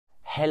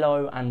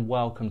Hello and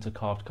welcome to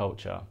Craft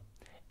Culture.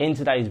 In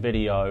today's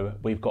video,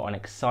 we've got an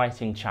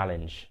exciting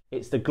challenge.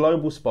 It's the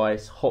Global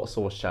Spice Hot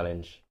Sauce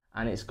Challenge,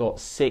 and it's got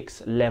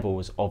 6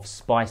 levels of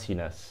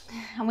spiciness.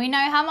 And we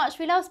know how much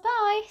we love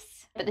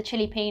spice. But the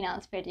chili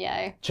peanuts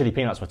video. Chili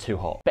peanuts were too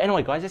hot. But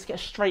anyway, guys, let's get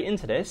straight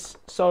into this.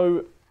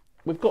 So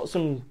we've got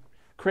some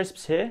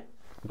crisps here.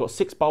 We've got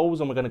 6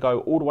 bowls, and we're going to go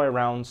all the way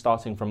around,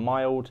 starting from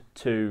mild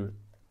to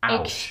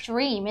ouch.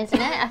 Extreme,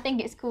 isn't it? I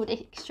think it's called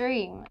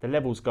extreme. The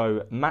levels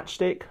go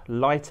matchstick,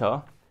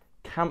 lighter,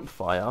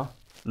 campfire,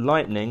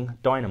 lightning,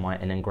 dynamite,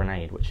 and then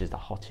grenade, which is the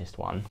hottest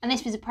one. And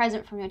this was a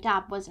present from your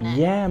dad, wasn't it?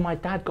 Yeah, my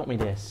dad got me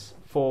this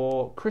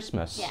for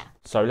Christmas. Yeah.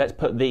 So let's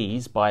put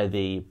these by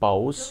the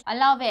bowls. I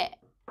love it,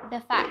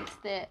 the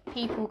fact that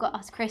people got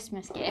us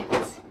Christmas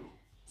gifts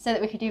so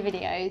that we could do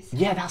videos.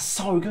 Yeah, that's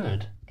so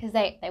good. Because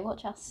they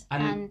watch us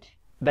and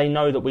they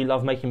know that we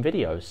love making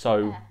videos, so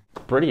yeah.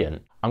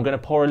 Brilliant. I'm going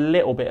to pour a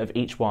little bit of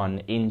each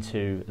one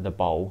into the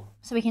bowl.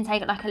 So we can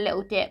take it like a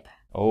little dip.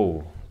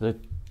 Oh, the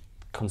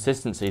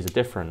consistencies are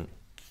different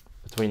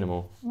between them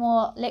all.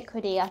 More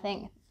liquidy, I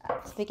think,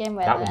 to begin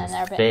with. That one's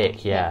they're a bit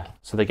thick, yeah. thick.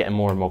 So they're getting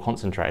more and more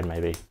concentrated,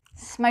 maybe.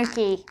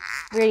 Smoky,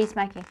 really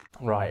smoky.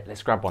 Right,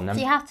 let's grab one then.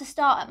 So you have to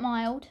start at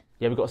mild.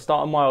 Yeah, we've got to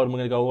start at mild and we're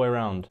going to go all the way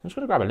around. I'm just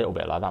going to grab a little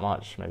bit, like that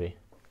much, maybe.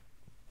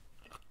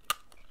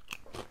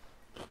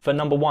 For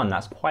number 1,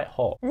 that's quite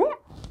hot. Mm.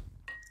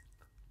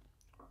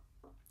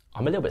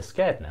 I'm a little bit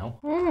scared now.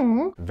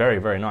 Mm. Very,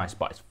 very nice,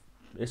 but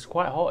it's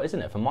quite hot,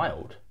 isn't it, for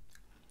mild?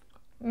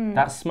 Mm.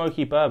 That's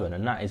smoky bourbon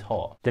and that is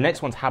hot. The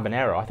next one's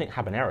habanero. I think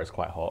habanero is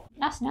quite hot.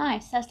 That's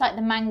nice. That's like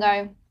the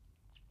mango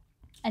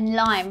and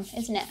lime,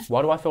 isn't it?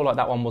 Why do I feel like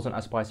that one wasn't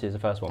as spicy as the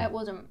first one? It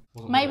wasn't.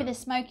 Maybe the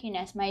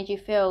smokiness made you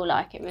feel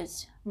like it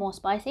was more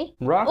spicy.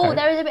 Right. Okay. Oh,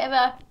 there is a bit of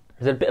a...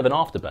 There's a bit of an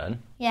afterburn.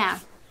 Yeah.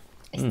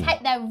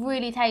 They're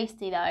really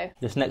tasty though.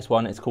 This next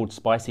one is called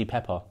spicy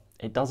pepper.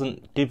 It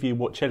doesn't give you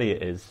what chili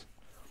it is,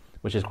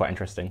 which is quite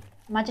interesting.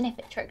 Imagine if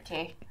it tricked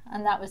you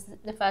and that was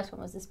the first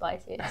one was the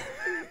spiciest.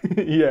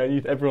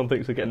 Yeah, everyone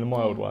thinks we're getting the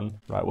mild one.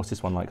 Right, what's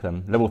this one like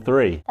then? Level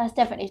 3. That's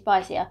definitely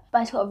spicier,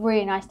 but it's got a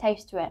really nice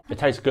taste to it. It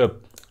tastes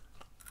good.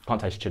 Can't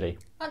taste chili.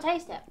 Can't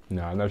taste it?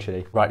 No, no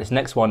chili. Right, this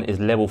next one is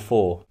level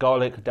 4.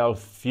 Garlic del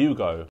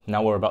Fuego.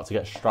 Now we're about to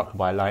get struck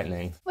by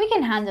lightning. We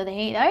can handle the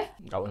heat though.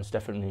 That one's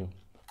definitely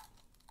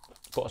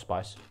got a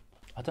spice.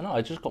 I don't know,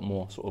 I just got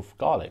more sort of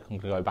garlic. I'm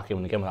gonna go back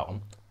in again with that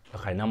one.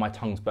 Okay, now my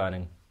tongue's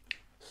burning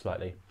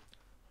slightly.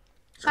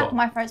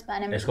 My throat's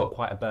burning. It's got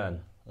quite a burn.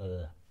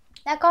 Ugh.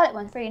 That garlic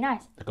one's really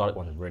nice. The garlic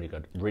one's really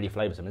good. It really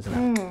flavours them, isn't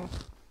it? Mm.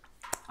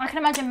 I can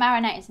imagine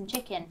marinating some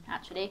chicken,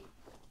 actually.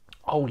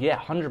 Oh yeah,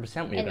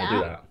 100% we're going to do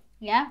that.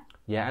 Yeah?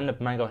 Yeah, and the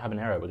mango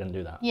habanero, we're going to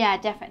do that. Yeah,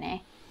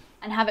 definitely.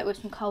 And have it with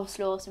some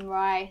coleslaw, some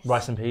rice.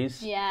 Rice and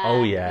peas? Yeah.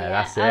 Oh yeah,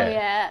 that's it. Oh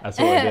yeah. That's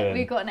what we're doing.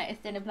 We've got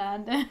next dinner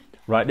planned.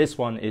 Right, this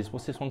one is,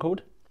 what's this one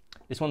called?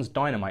 This one's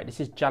dynamite. This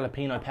is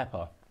jalapeno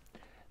pepper.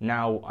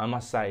 Now, I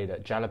must say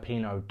that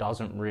jalapeno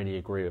doesn't really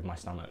agree with my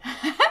stomach.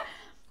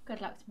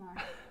 Good luck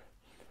tomorrow.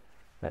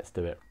 Let's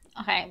do it.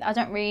 Okay, I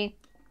don't really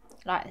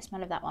like the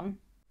smell of that one.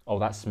 Oh,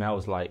 that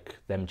smells like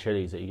them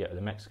chilies that you get with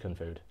the Mexican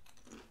food.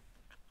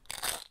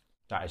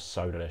 That is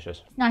so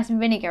delicious. Nice and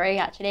vinegary,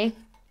 actually.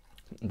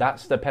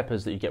 That's the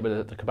peppers that you get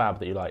with the kebab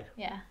that you like.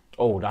 Yeah.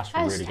 Oh, that's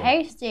really good. That's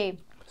tasty.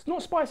 It's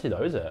not spicy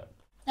though, is it?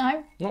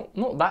 No.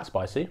 Not that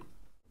spicy.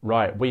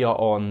 Right, we are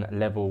on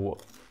level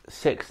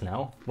 6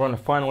 now. We're on the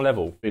final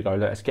level. Here we go,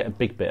 let's get a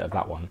big bit of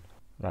that one.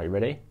 Right, you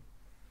ready?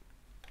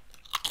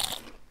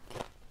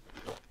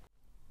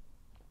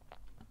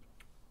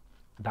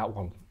 That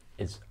one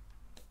is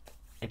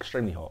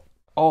extremely hot.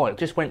 Oh, it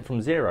just went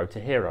from 0 to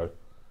hero,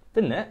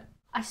 didn't it?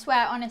 I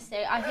swear, honestly,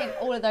 I think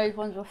all of those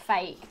ones were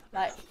fake.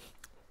 Like,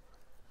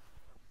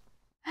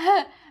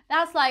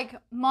 that's like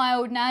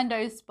mild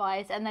Nando's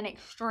spice and then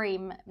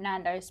extreme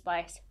Nando's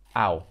spice.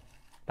 Ow,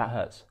 that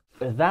hurts.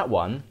 That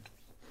one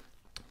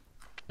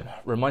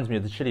reminds me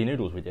of the chili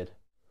noodles we did.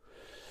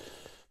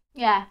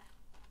 Yeah,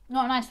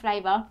 not a nice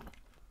flavour.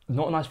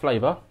 Not a nice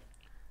flavour.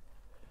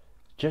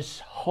 Just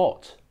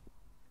hot.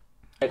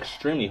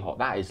 Extremely hot.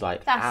 That is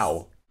like,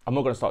 ow. I'm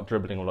not going to start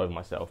dribbling all over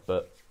myself,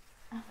 but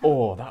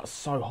oh, that's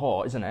so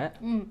hot, isn't it?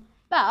 Mm.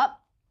 But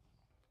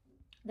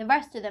the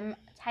rest of them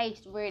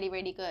taste really,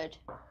 really good.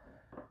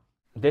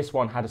 This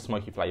one had a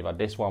smoky flavour.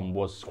 This one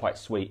was quite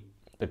sweet.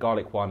 The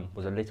garlic one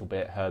was a little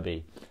bit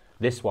herby.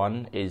 This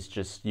one is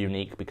just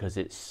unique because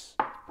it's,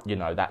 you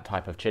know, that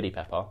type of chili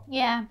pepper.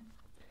 Yeah.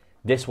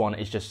 This one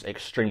is just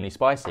extremely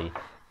spicy.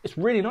 It's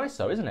really nice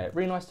though, isn't it?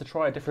 Really nice to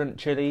try different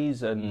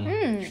chilies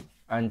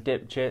and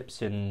dip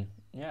chips and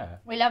yeah.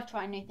 We love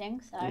trying new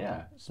things, so.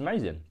 Yeah, it's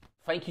amazing.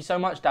 Thank you so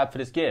much, Dad, for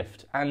this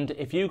gift. And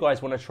if you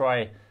guys want to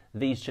try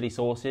these chili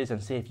sauces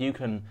and see if you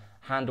can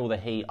handle the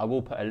heat, I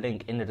will put a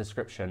link in the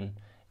description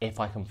if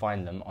I can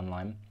find them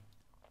online.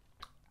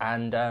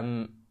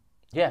 And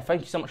yeah,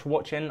 thank you so much for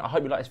watching. I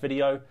hope you liked this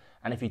video.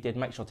 And if you did,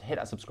 make sure to hit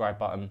that subscribe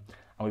button.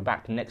 I'll be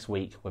back next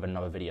week with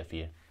another video for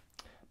you.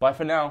 Bye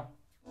for now.